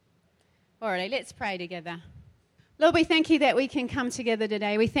Alrighty, let's pray together. Lord, we thank you that we can come together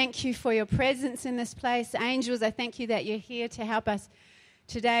today. We thank you for your presence in this place. Angels, I thank you that you're here to help us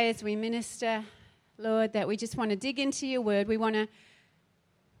today as we minister, Lord, that we just want to dig into your word. We want to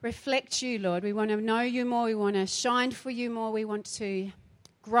reflect you, Lord. We want to know you more. We want to shine for you more. We want to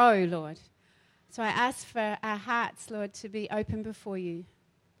grow, Lord. So I ask for our hearts, Lord, to be open before you.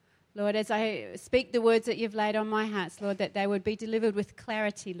 Lord, as I speak the words that you've laid on my heart, Lord, that they would be delivered with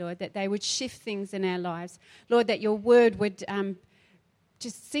clarity, Lord, that they would shift things in our lives. Lord, that your word would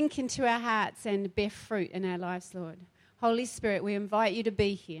just sink into our hearts and bear fruit in our lives, Lord. Holy Spirit, we invite you to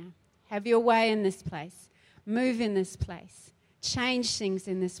be here. Have your way in this place. Move in this place. Change things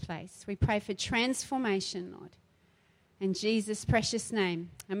in this place. We pray for transformation, Lord. In Jesus' precious name.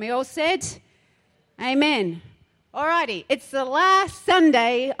 And we all said, amen. Alrighty, it's the last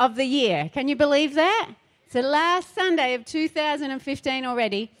Sunday of the year. Can you believe that? It's the last Sunday of 2015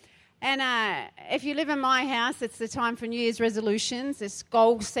 already. And if you live in my house, it's the time for New Year's resolutions. It's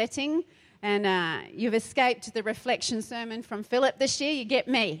goal setting. And you've escaped the reflection sermon from Philip this year. You get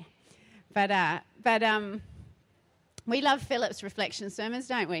me. But we love Philip's reflection sermons,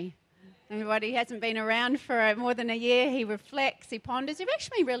 don't we? Everybody hasn't been around for more than a year. He reflects, he ponders. You've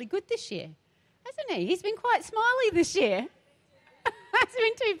actually been really good this year. Hasn't he? He's been quite smiley this year. He's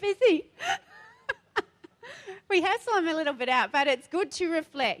been too busy. We hassle him a little bit out, but it's good to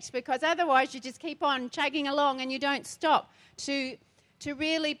reflect because otherwise you just keep on chugging along and you don't stop to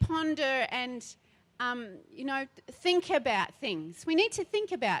really ponder and, think about things. We need to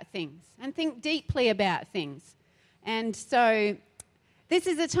think about things and think deeply about things. And so this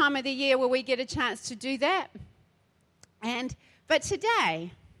is a time of the year where we get a chance to do that. But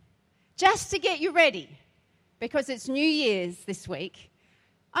today, just to get you ready, because it's New Year's this week,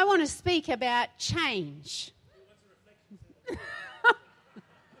 I want to speak about change.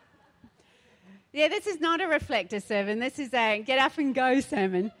 Yeah, this is not a reflector sermon. This is a get up and go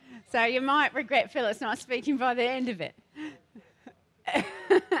sermon. So you might regret Philip's not speaking by the end of it. I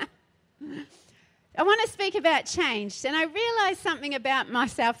want to speak about change, and I realised something about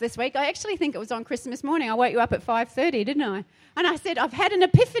myself this week. I actually think it was on Christmas morning. I woke you up at 5:30, didn't I? And I said, I've had an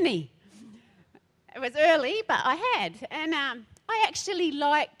epiphany. It was early, but I had. And I actually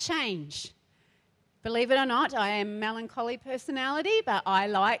like change. Believe it or not, I am a melancholy personality, but I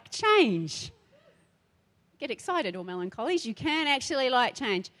like change. Get excited, all melancholies. You can actually like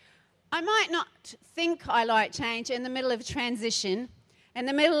change. I might not think I like change in the middle of a transition, in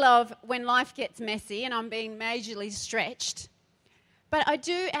the middle of when life gets messy and I'm being majorly stretched. But I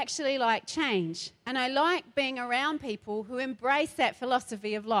do actually like change. And I like being around people who embrace that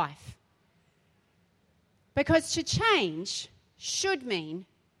philosophy of life. Because to change should mean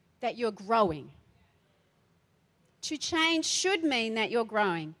that you're growing. To change should mean that you're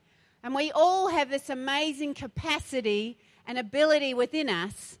growing. And we all have this amazing capacity and ability within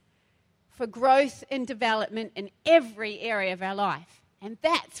us for growth and development in every area of our life. And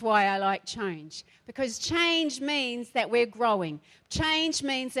that's why I like change. Because change means that we're growing. Change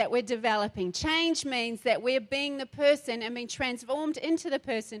means that we're developing. Change means that we're being the person and being transformed into the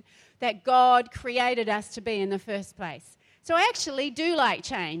person that God created us to be in the first place. So I actually do like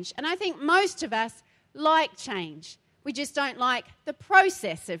change. And I think most of us like change. We just don't like the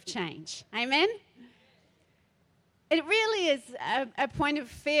process of change. Amen? It really is a point of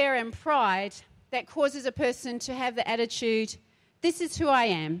fear and pride that causes a person to have the attitude, this is who I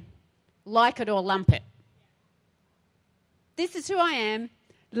am, like it or lump it. This is who I am,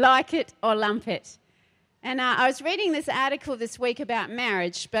 like it or lump it. And I was reading this article this week about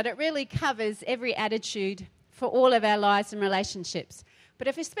marriage, but it really covers every attitude for all of our lives and relationships. But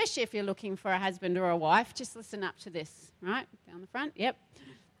especially if you're looking for a husband or a wife, just listen up to this, right? Down the front, yep.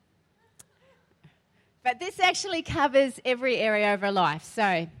 But this actually covers every area of our life.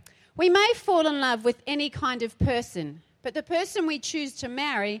 So we may fall in love with any kind of person, but the person we choose to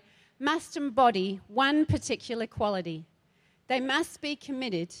marry must embody one particular quality. They must be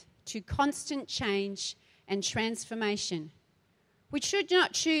committed to constant change and transformation. We should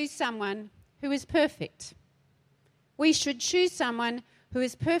not choose someone who is perfect. We should choose someone who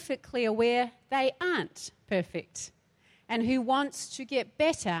is perfectly aware they aren't perfect and who wants to get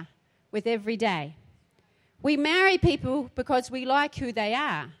better with every day. We marry people because we like who they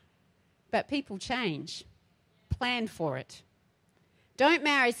are, but people change. Plan for it. Don't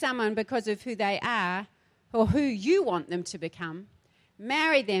marry someone because of who they are or who you want them to become.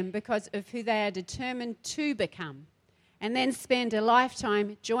 Marry them because of who they are determined to become, and then spend a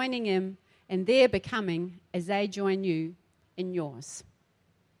lifetime joining them in their becoming as they join you in yours.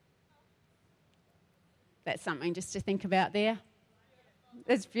 That's something just to think about there.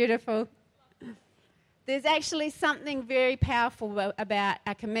 It's beautiful. there's actually something very powerful about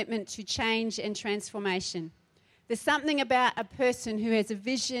our commitment to change and transformation. There's something about a person who has a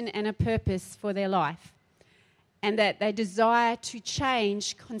vision and a purpose for their life, and that they desire to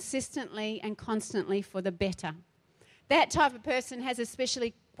change consistently and constantly for the better. That type of person has a special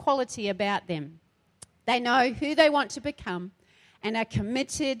quality about them. They know who they want to become and are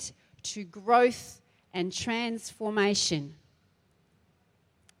committed to growth and transformation.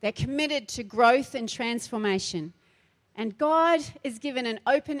 They're committed to growth and transformation. And God is given an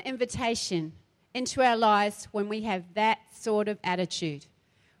open invitation into our lives when we have that sort of attitude.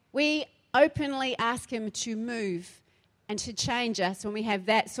 We openly ask Him to move and to change us when we have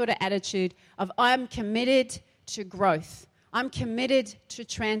that sort of attitude of, I'm committed to growth. I'm committed to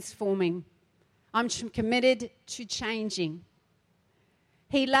transforming. I'm committed to changing.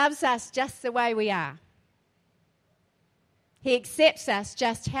 He loves us just the way we are. He accepts us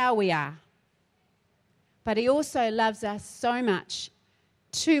just how we are. But He also loves us so much,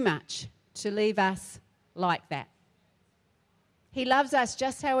 too much, to leave us like that. He loves us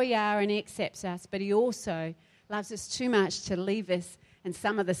just how we are and He accepts us, but He also loves us too much to leave us in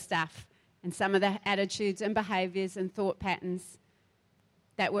some of the stuff and some of the attitudes and behaviours and thought patterns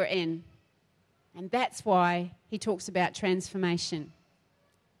that we're in. And that's why He talks about transformation.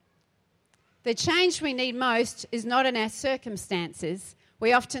 The change we need most is not in our circumstances.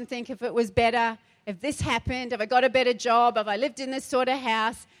 We often think if it was better, if this happened, if I got a better job, if I lived in this sort of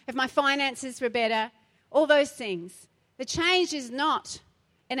house, if my finances were better, all those things. The change is not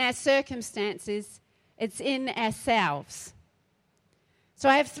in our circumstances, it's in ourselves. So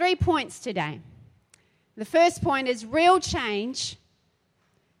I have 3 points today. The first point is real change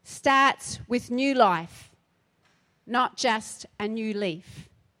starts with new life, not just a new leaf.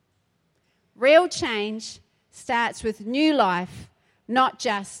 Real change starts with new life, not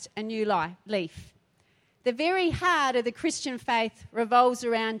just a new leaf. The very heart of the Christian faith revolves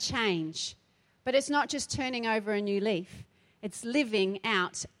around change, but it's not just turning over a new leaf. It's living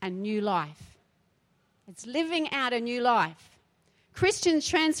out a new life. It's living out a new life. Christian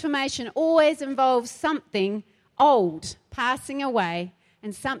transformation always involves something old passing away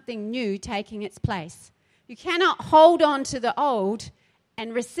and something new taking its place. You cannot hold on to the old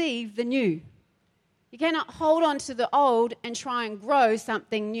and receive the new. You cannot hold on to the old and try and grow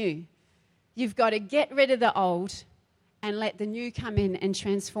something new. You've got to get rid of the old and let the new come in and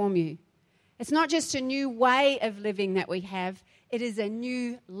transform you. It's not just a new way of living that we have, it is a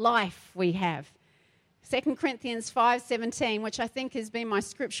new life we have. 2 Corinthians 5:17, which I think has been my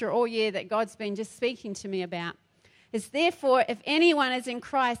scripture all year that God's been just speaking to me about, is therefore if anyone is in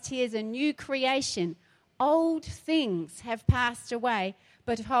Christ, he is a new creation. Old things have passed away,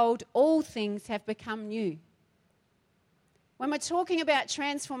 but behold, all things have become new. When we're talking about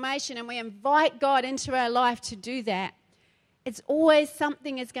transformation and we invite God into our life to do that, it's always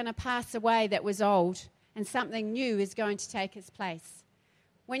something is going to pass away that was old and something new is going to take its place.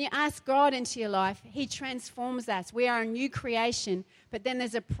 When you ask God into your life, He transforms us. We are a new creation, but then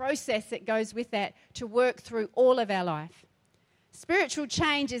there's a process that goes with that to work through all of our life. Spiritual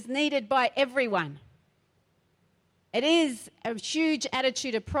change is needed by everyone. It is a huge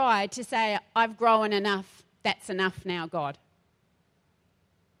attitude of pride to say, I've grown enough, that's enough now, God.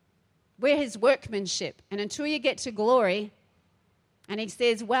 We're His workmanship, and until you get to glory, and He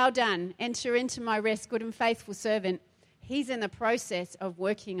says, well done, enter into my rest, good and faithful servant, He's in the process of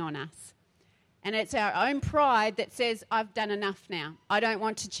working on us. And it's our own pride that says, I've done enough now, I don't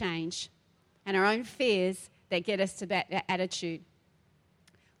want to change, and our own fears that get us to that attitude.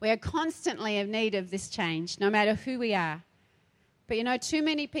 We are constantly in need of this change, no matter who we are. But you know, too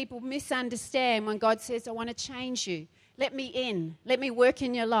many people misunderstand when God says, I want to change you. Let me in. Let me work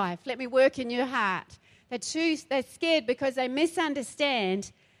in your life. Let me work in your heart. They're scared because they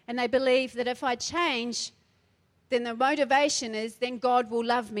misunderstand and they believe that if I change, then the motivation is then God will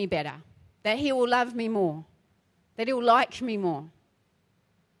love me better, that He will love me more, that He will like me more.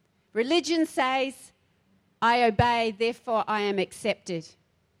 Religion says, I obey, therefore I am accepted.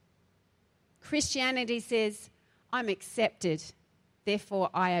 Christianity says, I'm accepted, therefore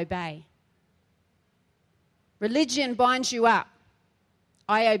I obey. Religion binds you up.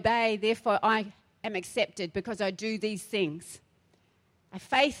 I obey, therefore I am accepted because I do these things. A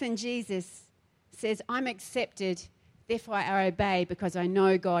faith in Jesus says, I'm accepted, therefore I obey because I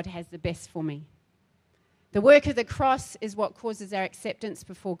know God has the best for me. The work of the cross is what causes our acceptance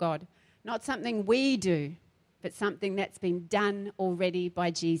before God. Not something we do, but something that's been done already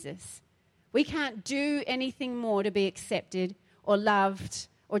by Jesus. We can't do anything more to be accepted or loved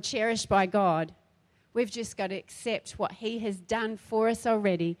or cherished by God. We've just got to accept what He has done for us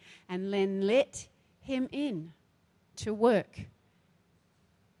already and then let him in to work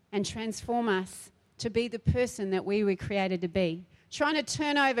and transform us to be the person that we were created to be. Trying to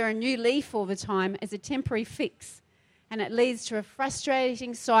turn over a new leaf all the time is a temporary fix, and it leads to a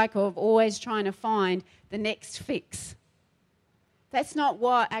frustrating cycle of always trying to find the next fix. That's not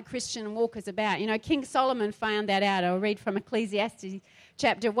what our Christian walk is about. You know, King Solomon found that out. I'll read from Ecclesiastes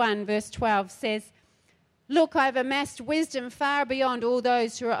chapter 1, verse 12 says, "Look, I have amassed wisdom far beyond all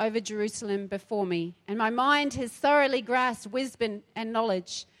those who are over Jerusalem before me, and my mind has thoroughly grasped wisdom and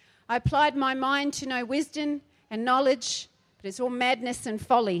knowledge. I applied my mind to know wisdom and knowledge, but it's all madness and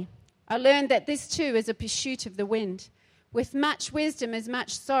folly. I learned that this too is a pursuit of the wind. With much wisdom is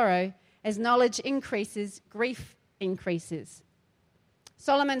much sorrow. As knowledge increases, grief increases."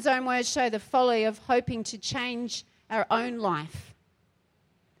 Solomon's own words show the folly of hoping to change our own life.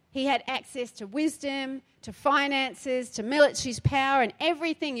 He had access to wisdom, to finances, to military power, and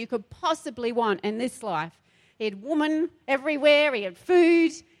everything you could possibly want in this life. He had women everywhere, he had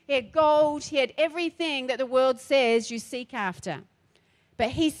food, he had gold, he had everything that the world says you seek after.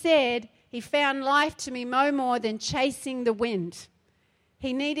 But he said he found life to be no more than chasing the wind.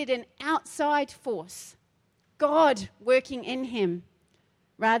 He needed an outside force, God working in him,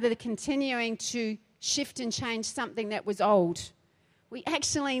 rather than continuing to shift and change something that was old. We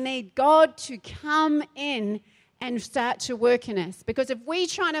actually need God to come in and start to work in us. Because if we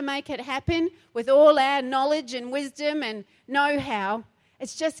try to make it happen with all our knowledge and wisdom and know-how,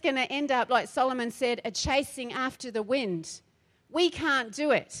 it's just going to end up, like Solomon said, a chasing after the wind. We can't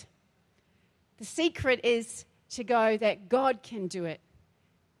do it. The secret is to go that God can do it.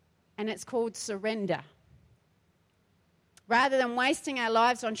 And it's called surrender. Rather than wasting our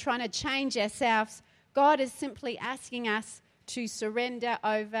lives on trying to change ourselves, God is simply asking us to surrender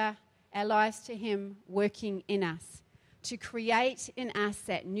over our lives to him working in us, to create in us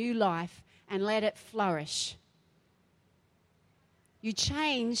that new life and let it flourish. You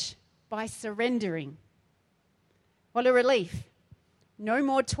change by surrendering. What a relief. No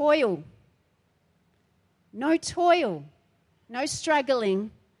more toil. No toil. No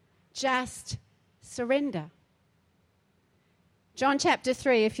struggling. Just surrender. John chapter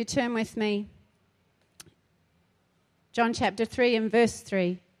 3, if you turn with me. John chapter 3 and verse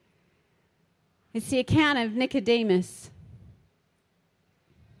 3. It's the account of Nicodemus.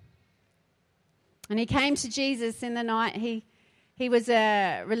 And he came to Jesus in the night. He was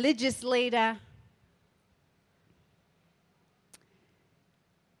a religious leader.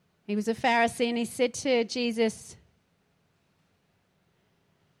 He was a Pharisee, and he said to Jesus,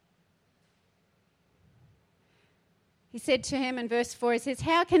 he said to him in verse 4, he says,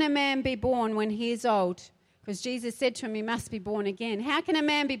 "How can a man be born when he is old?" Because Jesus said to him, he must be born again. "How can a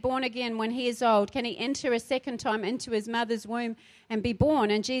man be born again when he is old? Can he enter a second time into his mother's womb and be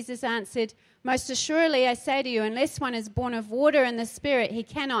born?" And Jesus answered, "Most assuredly I say to you, unless one is born of water and the Spirit, he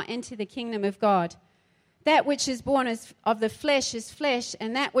cannot enter the kingdom of God. That which is born of the flesh is flesh,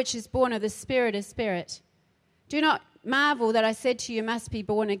 and that which is born of the Spirit is spirit. Do not marvel that I said to you, you must be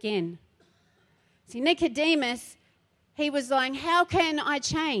born again." See, Nicodemus, he was like, how can I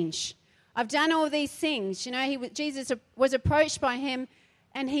change? I've done all these things. You know, Jesus was approached by him,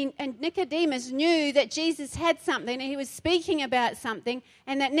 and Nicodemus knew that Jesus had something, and he was speaking about something,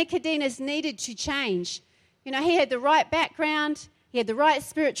 and that Nicodemus needed to change. You know, he had the right background, he had the right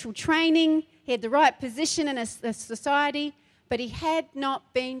spiritual training, he had the right position in a society, but he had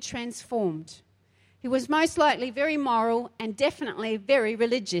not been transformed. He was most likely very moral and definitely very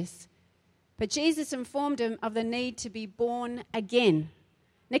religious. But Jesus informed him of the need to be born again.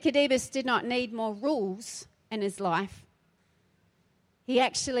 Nicodemus did not need more rules in his life. He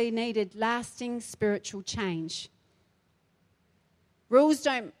actually needed lasting spiritual change. Rules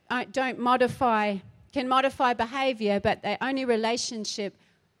can modify behavior, but they're only relationship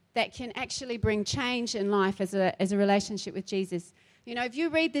that can actually bring change in life as a relationship with Jesus. You know, if you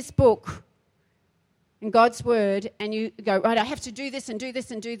read this book in God's word and you go, right, I have to do this and do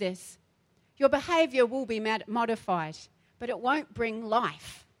this and do this, your behavior will be modified, but it won't bring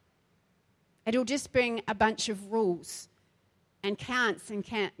life. It'll just bring a bunch of rules and can'ts and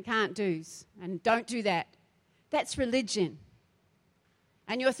can't do's and don't do that. That's religion.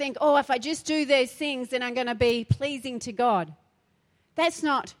 And you'll think, oh, if I just do these things, then I'm going to be pleasing to God. That's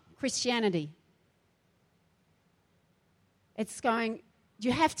not Christianity. It's going,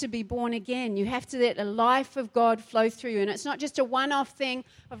 you have to be born again. You have to let the life of God flow through you. And it's not just a one-off thing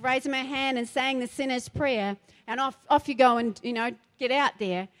of raising my hand and saying the sinner's prayer and off you go and, get out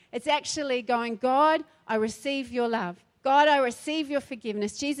there. It's actually going, God, I receive your love. God, I receive your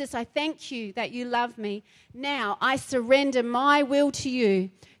forgiveness. Jesus, I thank you that you love me. Now I surrender my will to you.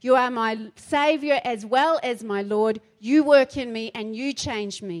 You are my Savior as well as my Lord. You work in me and you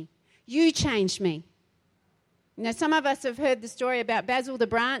change me. You change me. Now, some of us have heard the story about Basil the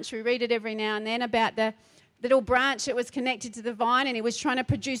branch. We read it every now and then about the little branch that was connected to the vine, and he was trying to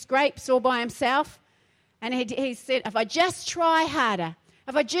produce grapes all by himself. And he said, if I just try harder,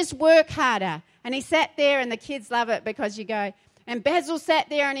 if I just work harder. And he sat there, and the kids love it because you go, and Basil sat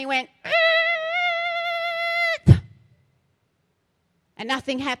there and he went, and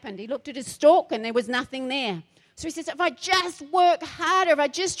nothing happened. He looked at his stalk and there was nothing there. So he says, if I just work harder, if I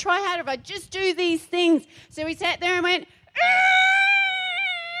just try harder, if I just do these things. So he sat there and went,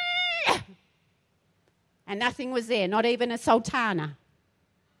 and nothing was there, not even a sultana.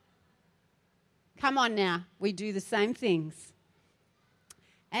 Come on now, we do the same things.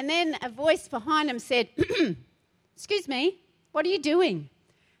 And then a voice behind him said, excuse me, what are you doing?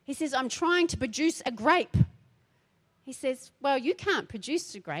 He says, I'm trying to produce a grape. He says, well, you can't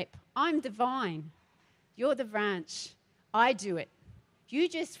produce a grape. I'm the vine. You're the branch. I do it. You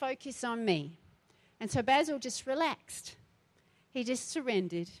just focus on me. And so Basil just relaxed. He just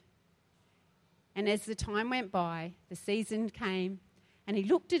surrendered. And as the time went by, the season came, and he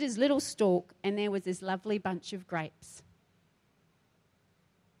looked at his little stalk, and there was this lovely bunch of grapes.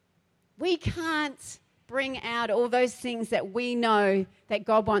 We can't bring out all those things that we know that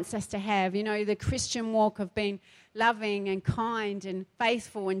God wants us to have. You know, the Christian walk of being loving and kind and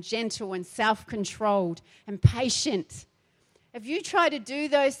faithful and gentle and self-controlled and patient. If you try to do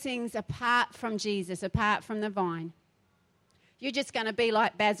those things apart from Jesus, apart from the vine, you're just going to be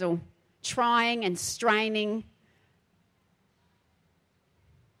like Basil, trying and straining.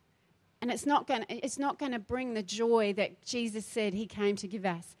 And it's not going to bring the joy that Jesus said he came to give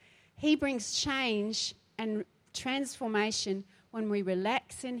us. He brings change and transformation when we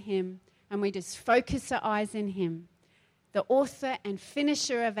relax in him and we just focus our eyes in him, the author and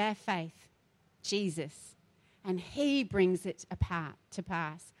finisher of our faith, Jesus. And he brings it apart to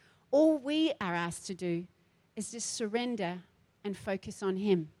pass. All we are asked to do is just surrender and focus on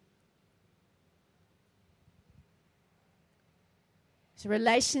him. So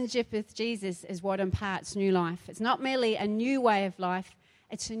relationship with Jesus is what imparts new life. It's not merely a new way of life,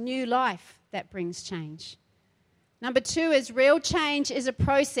 it's a new life that brings change. Number 2 is real change is a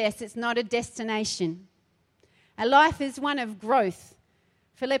process, it's not a destination. A life is one of growth.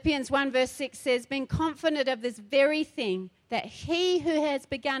 Philippians 1 verse 6 says, being confident of this very thing, that he who has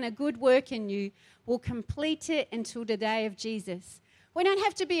begun a good work in you will complete it until the day of Jesus. We don't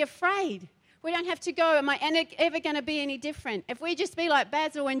have to be afraid. We don't have to go, am I ever going to be any different? If we just be like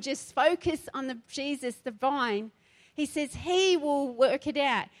Basil and just focus on the Jesus, the vine, he says he will work it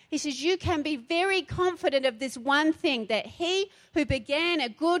out. He says you can be very confident of this one thing, that he who began a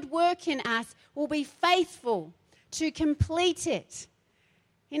good work in us will be faithful to complete it.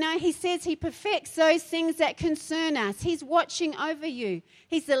 You know, he says he perfects those things that concern us. He's watching over you.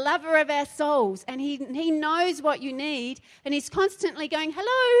 He's the lover of our souls, and he knows what you need, and he's constantly going,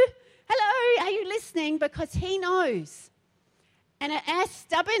 hello, are you listening? Because he knows. And our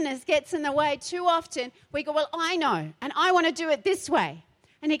stubbornness gets in the way too often. We go, well, I know, and I want to do it this way.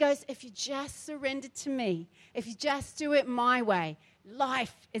 And he goes, if you just surrender to me, if you just do it my way,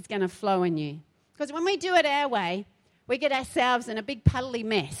 life is going to flow in you. Because when we do it our way, we get ourselves in a big puddly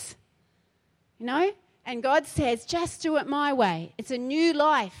mess, you know? And God says, just do it my way. It's a new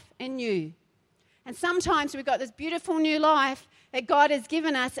life in you. And sometimes we've got this beautiful new life that God has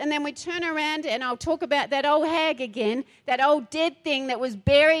given us, and then we turn around, and I'll talk about that old hag again, that old dead thing that was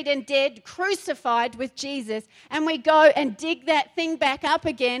buried and dead, crucified with Jesus, and we go and dig that thing back up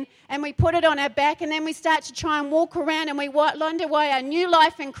again, and we put it on our back, and then we start to try and walk around, and we wonder why our new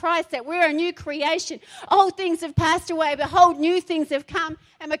life in Christ, that we're a new creation. Old things have passed away, behold, new things have come,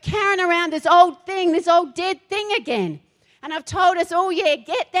 and we're carrying around this old thing, this old dead thing again. And I've told us, oh yeah,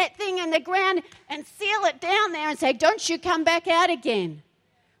 get that thing in the ground and seal it down there and say, don't you come back out again.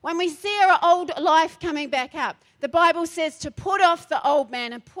 When we see our old life coming back up, the Bible says to put off the old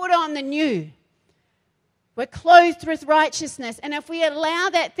man and put on the new. We're clothed with righteousness. And if we allow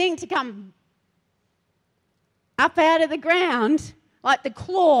that thing to come up out of the ground, like the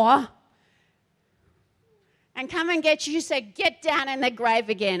claw, and come and get you, you say, get down in the grave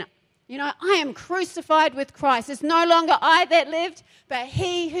again. You know, I am crucified with Christ. It's no longer I that lived, but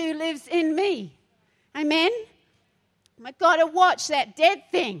he who lives in me. Amen? We've got to watch that dead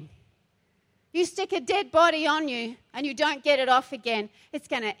thing. You stick a dead body on you and you don't get it off again, it's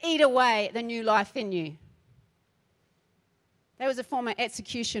going to eat away the new life in you. There was a form of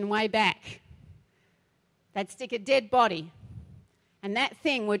execution way back. They'd stick a dead body, and that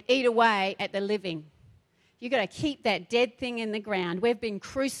thing would eat away at the living. You've got to keep that dead thing in the ground. We've been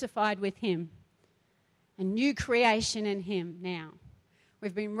crucified with him. A new creation in him now.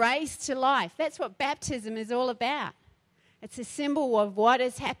 We've been raised to life. That's what baptism is all about. It's a symbol of what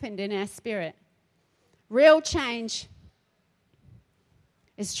has happened in our spirit. Real change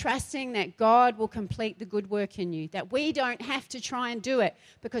is trusting that God will complete the good work in you, that we don't have to try and do it,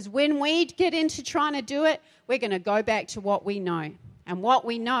 because when we get into trying to do it, we're going to go back to what we know, and what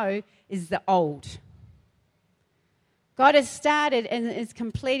we know is the old. God has started and is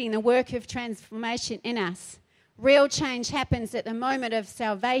completing the work of transformation in us. Real change happens at the moment of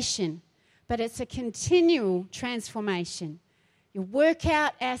salvation, but it's a continual transformation. You work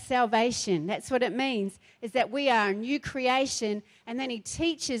out our salvation. That's what it means, is that we are a new creation, and then he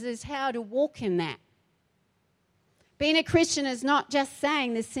teaches us how to walk in that. Being a Christian is not just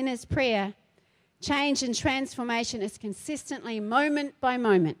saying the sinner's prayer. Change and transformation is consistently, moment by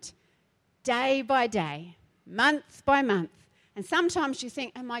moment, day by day, month by month. And sometimes you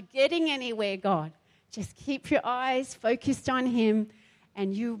think, am I getting anywhere, God? Just keep your eyes focused on him,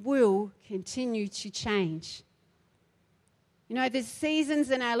 and you will continue to change. You know, there's seasons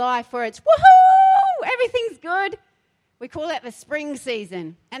in our life where it's, woohoo, everything's good. We call that the spring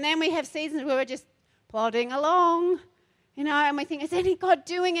season. And then we have seasons where we're just plodding along, you know, and we think, is any God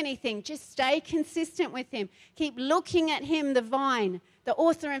doing anything? Just stay consistent with him. Keep looking at him, the vine, the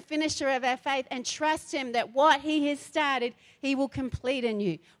author and finisher of our faith, and trust him that what he has started, he will complete in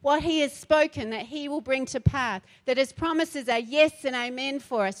you. What he has spoken, that he will bring to pass, that his promises are yes and amen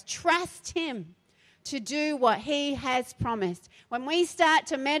for us. Trust him to do what he has promised. When we start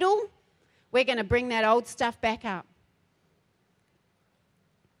to meddle, we're going to bring that old stuff back up.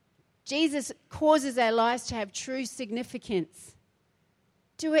 Jesus causes our lives to have true significance.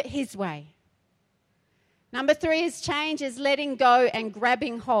 Do it his way. Number 3 is change is letting go and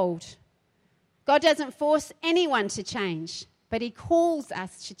grabbing hold. God doesn't force anyone to change, but he calls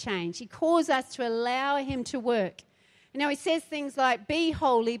us to change. He calls us to allow him to work. You know, he says things like, be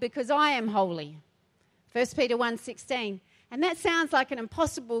holy because I am holy. 1 Peter 1:16. And that sounds like an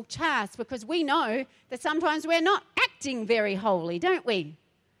impossible task, because we know that sometimes we're not acting very holy, don't we?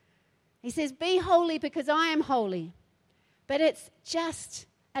 He says, be holy because I am holy. But it's just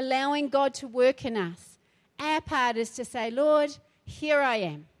allowing God to work in us. Our part is to say, Lord, here I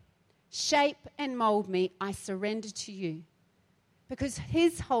am. Shape and mold me. I surrender to you. Because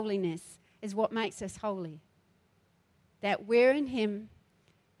his holiness is what makes us holy. That we're in him,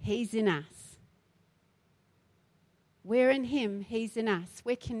 he's in us. We're in him, he's in us.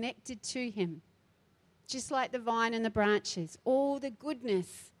 We're connected to him. Just like the vine and the branches. All the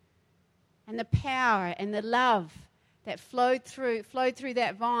goodness and the power and the love that flowed through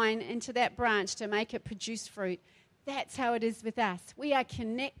that vine into that branch to make it produce fruit. That's how it is with us. We are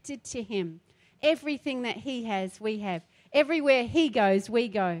connected to him. Everything that he has, we have. Everywhere he goes, we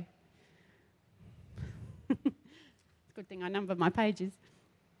go. It's a good thing I number my pages.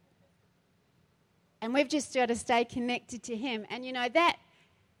 And we've just got to stay connected to him. And you know, that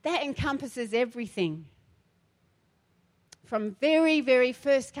encompasses everything. From very, very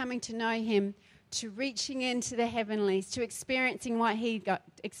first coming to know him, to reaching into the heavenlies, to experiencing what he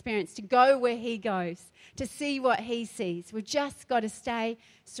experienced, to go where he goes, to see what he sees. We've just got to stay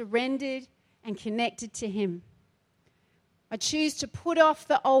surrendered and connected to him. I choose to put off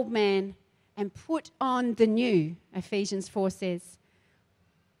the old man and put on the new, Ephesians 4 says.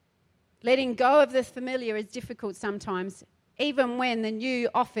 Letting go of the familiar is difficult sometimes, even when the new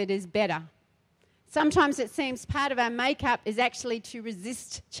offered is better. Sometimes it seems part of our makeup is actually to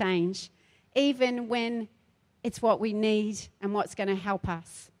resist change, even when it's what we need and what's going to help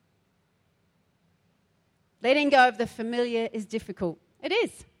us. Letting go of the familiar is difficult. It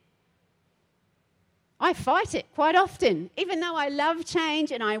is. I fight it quite often, even though I love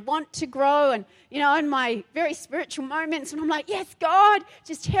change and I want to grow, and, you know, in my very spiritual moments when I'm like, yes, God,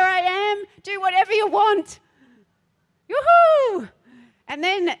 just here I am, do whatever you want. Yoo-hoo! And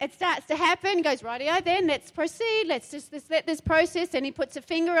then it starts to happen, goes, rightio, then let's proceed, let's let this process, and he puts a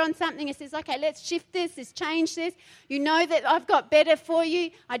finger on something and says, okay, let's shift this, let's change this. You know that I've got better for you.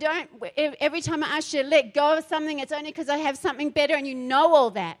 Every time I ask you to let go of something, it's only because I have something better, and you know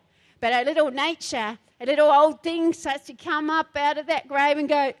all that. But a little nature, a little old thing starts to come up out of that grave and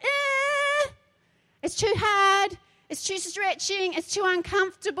go, it's too hard, it's too stretching, it's too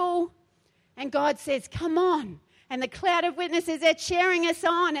uncomfortable. And God says, come on. And the cloud of witnesses, they're cheering us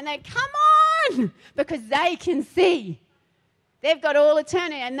on, and they come on, because they can see They've got all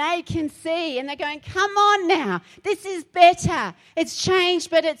eternity and they can see and they're going, come on now. This is better. It's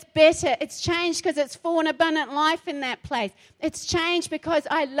changed, but it's better. It's changed because it's full and abundant life in that place. It's changed because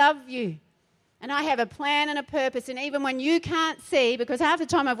I love you and I have a plan and a purpose. And even when you can't see, because half the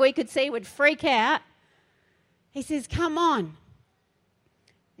time if we could see, we'd freak out. He says, come on.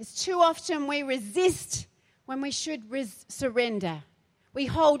 It's too often we resist when we should surrender. We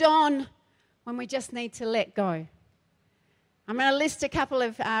hold on when we just need to let go. I'm going to list a couple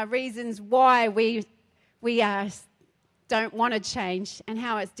of reasons why we don't want to change and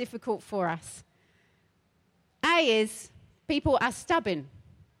how it's difficult for us. A is people are stubborn.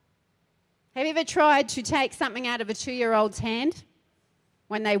 Have you ever tried to take something out of a 2-year-old's hand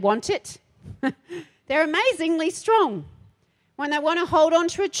when they want it? They're amazingly strong. When they want to hold on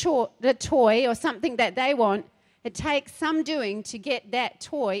to a toy or something that they want, it takes some doing to get that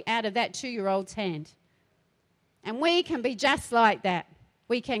toy out of that 2-year-old's hand. And we can be just like that.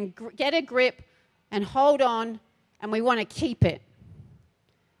 We can get a grip and hold on, and we want to keep it.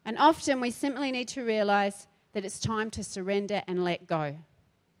 And often we simply need to realize that it's time to surrender and let go.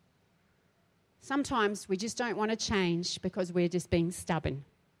 Sometimes we just don't want to change because we're just being stubborn.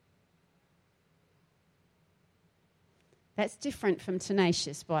 That's different from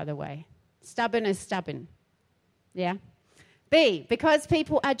tenacious, by the way. Stubborn is stubborn. Yeah? B, because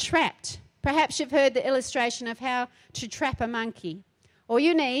people are trapped. Perhaps you've heard the illustration of how to trap a monkey. All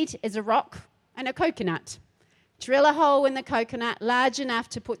you need is a rock and a coconut. Drill a hole in the coconut large enough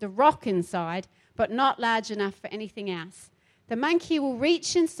to put the rock inside, but not large enough for anything else. The monkey will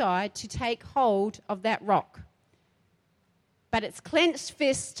reach inside to take hold of that rock. But its clenched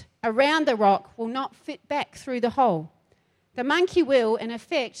fist around the rock will not fit back through the hole. The monkey will, in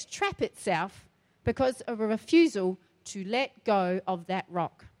effect, trap itself because of a refusal to let go of that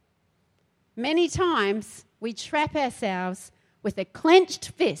rock. Many times we trap ourselves with a clenched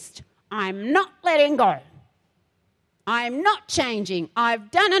fist. I'm not letting go. I'm not changing.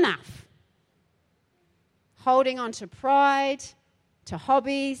 I've done enough. Holding on to pride, to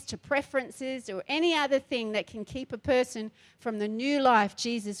hobbies, to preferences, or any other thing that can keep a person from the new life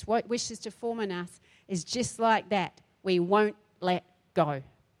Jesus wishes to form in us is just like that. We won't let go.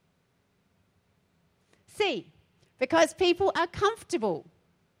 C, because people are comfortable.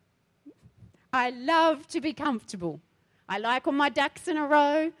 I love to be comfortable. I like all my ducks in a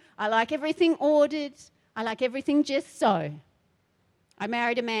row. I like everything ordered. I like everything just so. I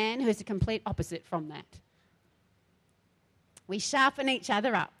married a man who's the complete opposite from that. We sharpen each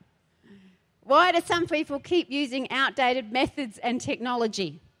other up. Why do some people keep using outdated methods and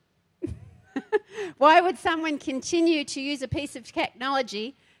technology? Why would someone continue to use a piece of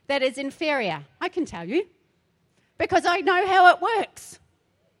technology that is inferior? I can tell you. Because I know how it works.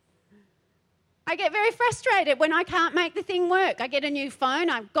 I get very frustrated when I can't make the thing work. I get a new phone,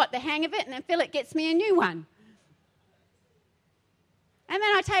 I've got the hang of it, and then Philip gets me a new one. And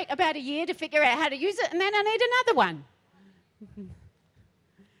then I take about a year to figure out how to use it, and then I need another one.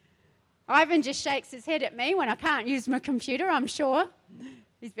 Ivan just shakes his head at me when I can't use my computer, I'm sure.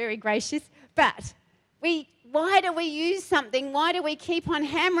 He's very gracious. But why do we use something? Why do we keep on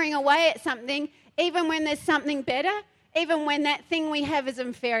hammering away at something even when there's something better? Even when that thing we have is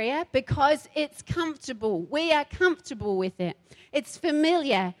inferior? Because it's comfortable. We are comfortable with it. It's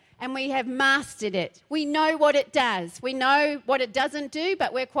familiar and we have mastered it. We know what it does. We know what it doesn't do,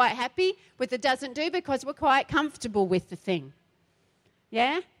 but we're quite happy with it doesn't do because we're quite comfortable with the thing.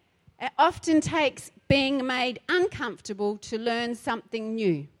 Yeah? It often takes being made uncomfortable to learn something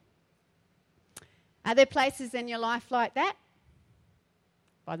new. Are there places in your life like that?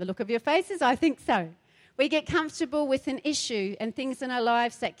 By the look of your faces, I think so. We get comfortable with an issue and things in our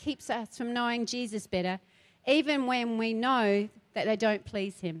lives that keeps us from knowing Jesus better, even when we know that they don't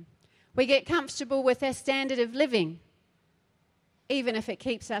please him. We get comfortable with our standard of living, even if it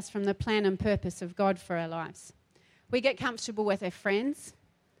keeps us from the plan and purpose of God for our lives. We get comfortable with our friends,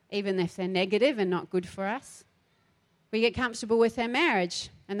 even if they're negative and not good for us. We get comfortable with our marriage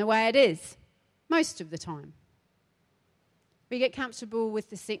and the way it is, most of the time. We get comfortable with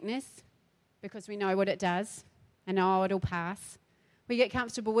the sickness because we know what it does and know it'll pass. We get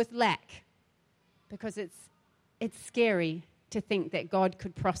comfortable with lack because it's scary to think that God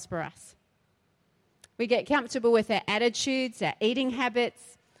could prosper us. We get comfortable with our attitudes, our eating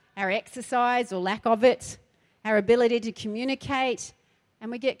habits, our exercise or lack of it, our ability to communicate, and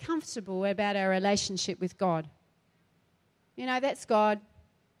we get comfortable about our relationship with God. You know, that's God.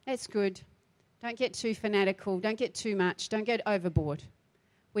 That's good. Don't get too fanatical. Don't get too much. Don't get overboard.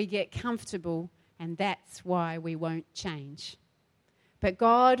 We get comfortable, and that's why we won't change. But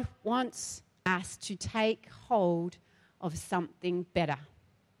God wants us to take hold of something better.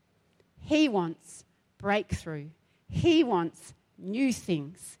 He wants breakthrough. He wants new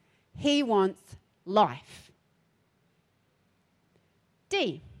things. He wants life.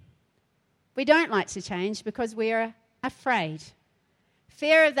 D, we don't like to change because we are afraid.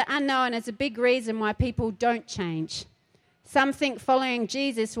 Fear of the unknown is a big reason why people don't change. Some think following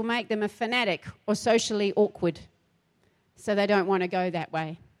Jesus will make them a fanatic or socially awkward, so they don't want to go that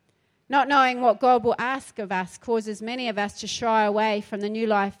way. Not knowing what God will ask of us causes many of us to shy away from the new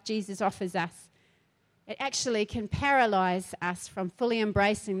life Jesus offers us. It actually can paralyze us from fully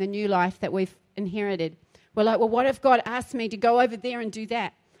embracing the new life that we've inherited. We're like, well, what if God asked me to go over there and do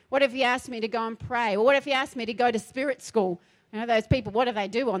that? What if he asked me to go and pray? Or what if he asked me to go to spirit school? You know, those people, what do they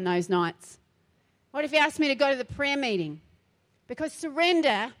do on those nights? What if he asked me to go to the prayer meeting? Because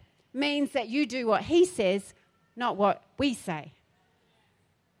surrender means that you do what he says, not what we say.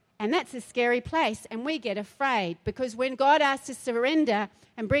 And that's a scary place, and we get afraid because when God asks us to surrender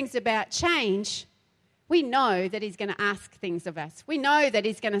and brings about change, we know that he's going to ask things of us. We know that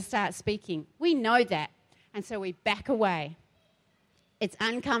he's going to start speaking. We know that. And so we back away. It's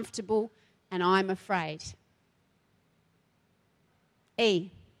uncomfortable, and I'm afraid.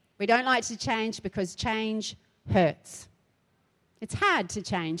 E, we don't like to change because change hurts. It's hard to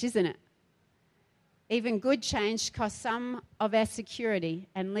change, isn't it? Even good change costs some of our security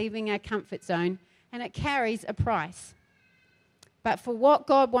and leaving our comfort zone, and it carries a price. But for what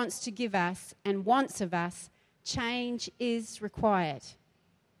God wants to give us and wants of us, change is required.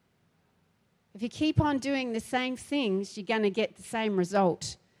 If you keep on doing the same things, you're going to get the same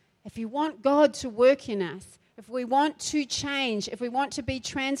result. If you want God to work in us, if we want to change, if we want to be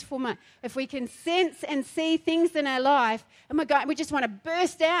transformed, if we can sense and see things in our life, and we just want to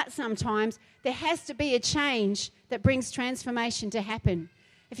burst out sometimes, there has to be a change that brings transformation to happen.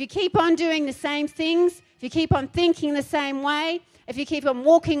 If you keep on doing the same things, if you keep on thinking the same way, if you keep on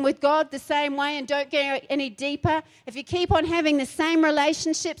walking with God the same way and don't get any deeper, if you keep on having the same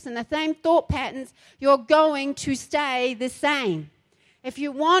relationships and the same thought patterns, you're going to stay the same. If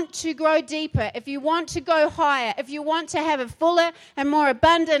you want to grow deeper, if you want to go higher, if you want to have a fuller and more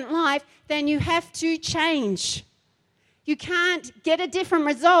abundant life, then you have to change. You can't get a different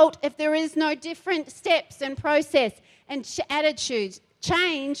result if there is no different steps and process and attitudes.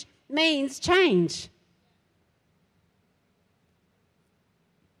 Change means change.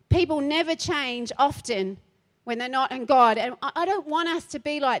 People never change often when they're not in God. And I don't want us to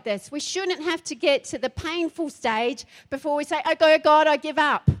be like this. We shouldn't have to get to the painful stage before we say, okay, God, I give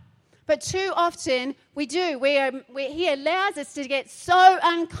up. But too often we do. He allows us to get so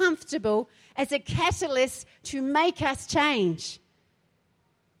uncomfortable as a catalyst to make us change.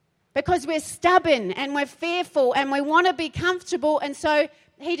 Because we're stubborn and we're fearful and we want to be comfortable. And so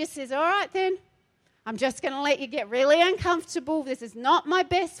he just says, all right then, I'm just going to let you get really uncomfortable. This is not my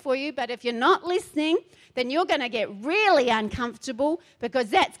best for you, but if you're not listening, then you're going to get really uncomfortable because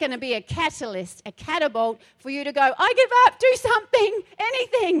that's going to be a catalyst, a catapult for you to go, I give up, do something,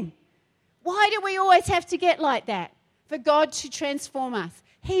 anything. Why do we always have to get like that? For God to transform us.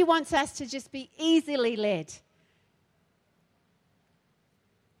 He wants us to just be easily led.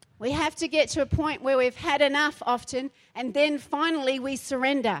 We have to get to a point where we've had enough often, and then finally we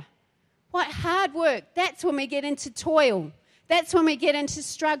surrender. What hard work. That's when we get into toil. That's when we get into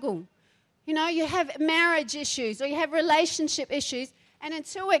struggle. You know, you have marriage issues or you have relationship issues, and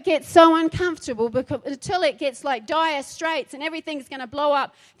until it gets so uncomfortable, until it gets like dire straits and everything's going to blow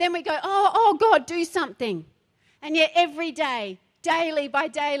up, then we go, oh, God, do something. And yet every day, daily by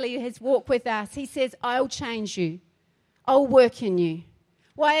daily, his walk with us, he says, I'll change you. I'll work in you.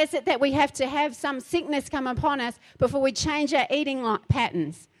 Why is it that we have to have some sickness come upon us before we change our eating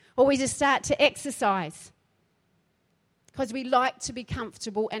patterns? Or we just start to exercise because we like to be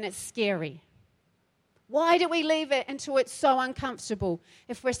comfortable and it's scary. Why do we leave it until it's so uncomfortable?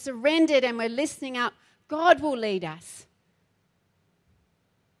 If we're surrendered and we're listening up, God will lead us.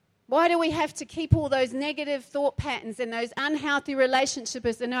 Why do we have to keep all those negative thought patterns and those unhealthy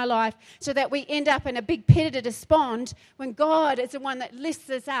relationships in our life so that we end up in a big pit of despond when God is the one that lifts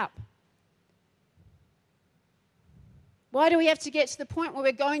us up? Why do we have to get to the point where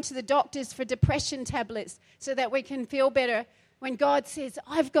we're going to the doctors for depression tablets so that we can feel better when God says,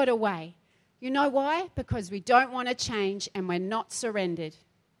 I've got a way? You know why? Because we don't want to change and we're not surrendered.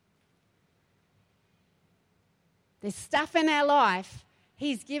 There's stuff in our life,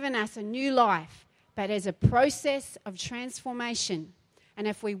 he's given us a new life, but as a process of transformation. And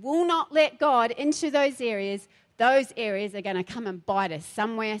if we will not let God into those areas are going to come and bite us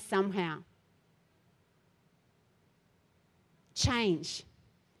somewhere, somehow. Change.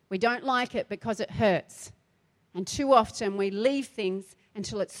 We don't like it because it hurts. And too often we leave things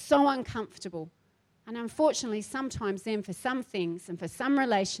until it's so uncomfortable. And unfortunately, sometimes then for some things and for some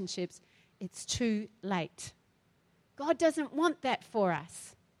relationships, it's too late. God doesn't want that for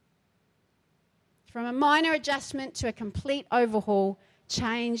us. From a minor adjustment to a complete overhaul,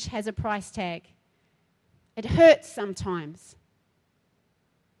 change has a price tag. It hurts sometimes,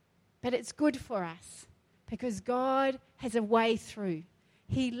 but it's good for us because God has a way through.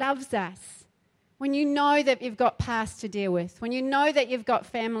 He loves us. When you know that you've got past to deal with, when you know that you've got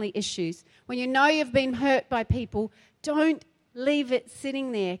family issues, when you know you've been hurt by people, don't leave it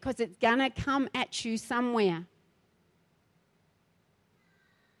sitting there because it's going to come at you somewhere.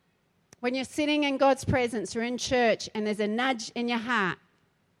 When you're sitting in God's presence or in church and there's a nudge in your heart,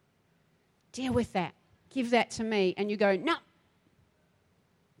 deal with that. Give that to me. And you go, no.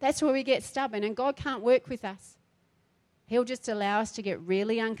 That's where we get stubborn and God can't work with us. He'll just allow us to get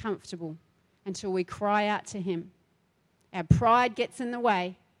really uncomfortable until we cry out to Him. Our pride gets in the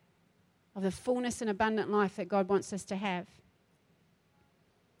way of the fullness and abundant life that God wants us to have.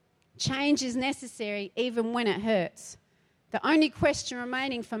 Change is necessary even when it hurts. The only question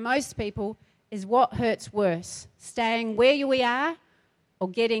remaining for most people is what hurts worse, staying where we are or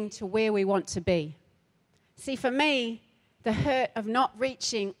getting to where we want to be. See, for me, the hurt of not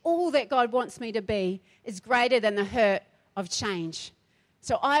reaching all that God wants me to be is greater than the hurt of change.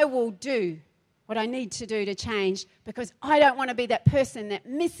 So I will do what I need to do to change because I don't want to be that person that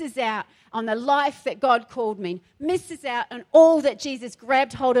misses out on the life that God called me, misses out on all that Jesus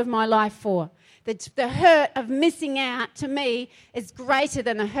grabbed hold of my life for. The hurt of missing out to me is greater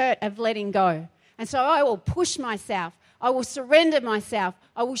than the hurt of letting go. And so I will push myself. I will surrender myself.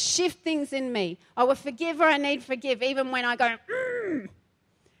 I will shift things in me. I will forgive where I need to forgive, even when I go,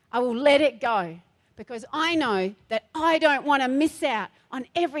 I will let it go. Because I know that I don't want to miss out on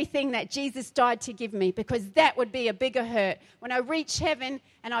everything that Jesus died to give me, because that would be a bigger hurt. When I reach heaven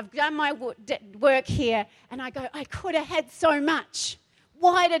and I've done my work here and I go, I could have had so much.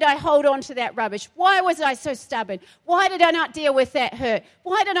 Why did I hold on to that rubbish? Why was I so stubborn? Why did I not deal with that hurt?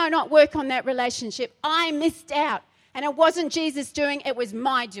 Why did I not work on that relationship? I missed out. And it wasn't Jesus' doing, it was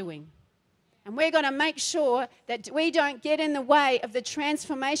my doing. And we're going to make sure that we don't get in the way of the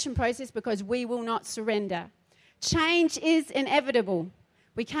transformation process because we will not surrender. Change is inevitable.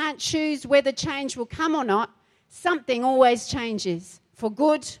 We can't choose whether change will come or not. Something always changes, for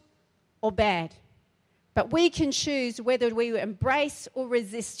good or bad. But we can choose whether we embrace or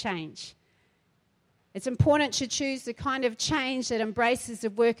resist change. It's important to choose the kind of change that embraces the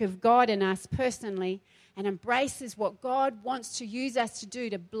work of God in us personally and embraces what God wants to use us to do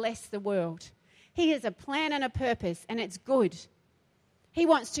to bless the world. He has a plan and a purpose, and it's good. He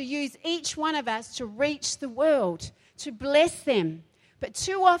wants to use each one of us to reach the world, to bless them. But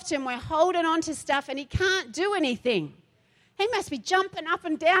too often we're holding on to stuff and He can't do anything. He must be jumping up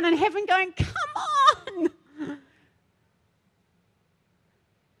and down in heaven going, come on!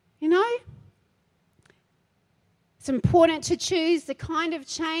 You know? It's important to choose the kind of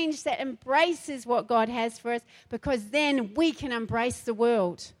change that embraces what God has for us, because then we can embrace the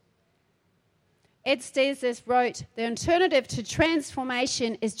world. Ed Stelzis wrote, the alternative to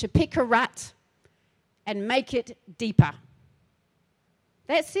transformation is to pick a rut and make it deeper.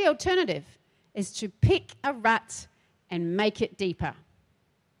 That's the alternative, is to pick a rut and make it deeper.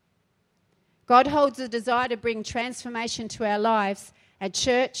 God holds a desire to bring transformation to our lives, our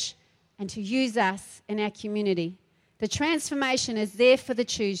church, and to use us in our community. The transformation is there for the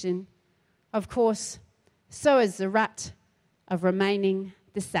choosing. Of course, so is the rut of remaining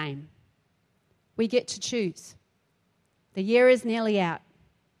the same. We get to choose. The year is nearly out.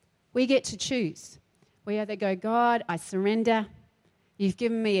 We get to choose. We either go, God, I surrender. You've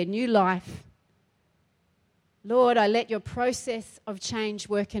given me a new life. Lord, I let your process of change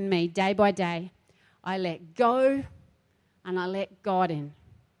work in me day by day. I let go and I let God in.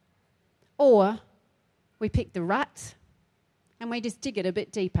 Or we pick the rut and we just dig it a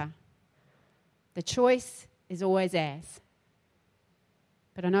bit deeper. The choice is always ours.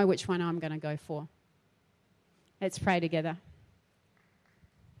 But I know which one I'm going to go for. Let's pray together.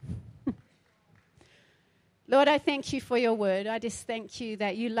 Lord, I thank you for your word. I just thank you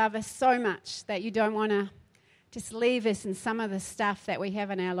that you love us so much that you don't want to just leave us in some of the stuff that we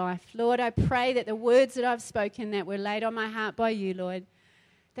have in our life. Lord, I pray that the words that I've spoken that were laid on my heart by you, Lord,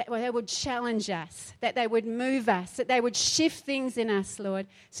 that they would challenge us, that they would move us, that they would shift things in us, Lord,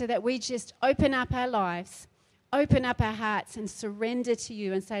 so that we just open up our lives, open up our hearts and surrender to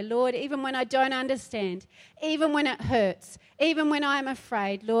you and say, Lord, even when I don't understand, even when it hurts, even when I'm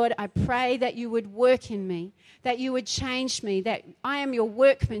afraid, Lord, I pray that you would work in me, that you would change me, that I am your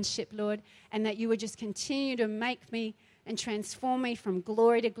workmanship, Lord, and that you would just continue to make me and transform me from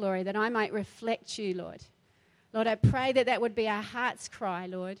glory to glory, that I might reflect you, Lord. Lord, I pray that that would be our heart's cry,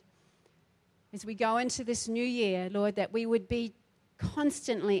 Lord, as we go into this new year, Lord, that we would be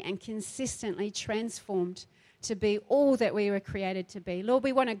constantly and consistently transformed to be all that we were created to be. Lord,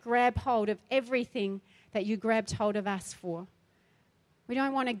 we want to grab hold of everything that you grabbed hold of us for. We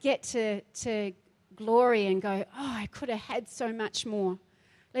don't want to get to glory and go, oh, I could have had so much more.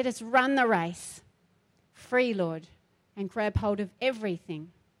 Let us run the race free, Lord, and grab hold of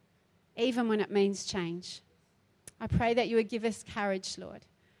everything, even when it means change. I pray that you would give us courage, Lord.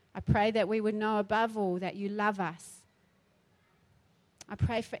 I pray that we would know above all that you love us. I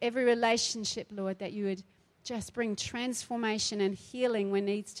pray for every relationship, Lord, that you would just bring transformation and healing where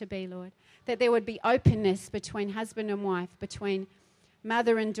needs to be, Lord. That there would be openness between husband and wife, between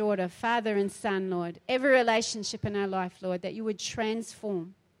mother and daughter, father and son, Lord. Every relationship in our life, Lord, that you would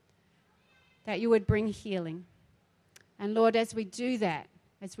transform, that you would bring healing. And Lord, as we do that,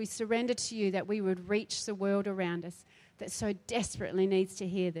 as we surrender to you, that we would reach the world around us that so desperately needs to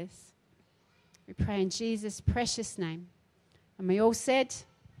hear this. We pray in Jesus' precious name. And we all said,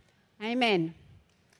 amen.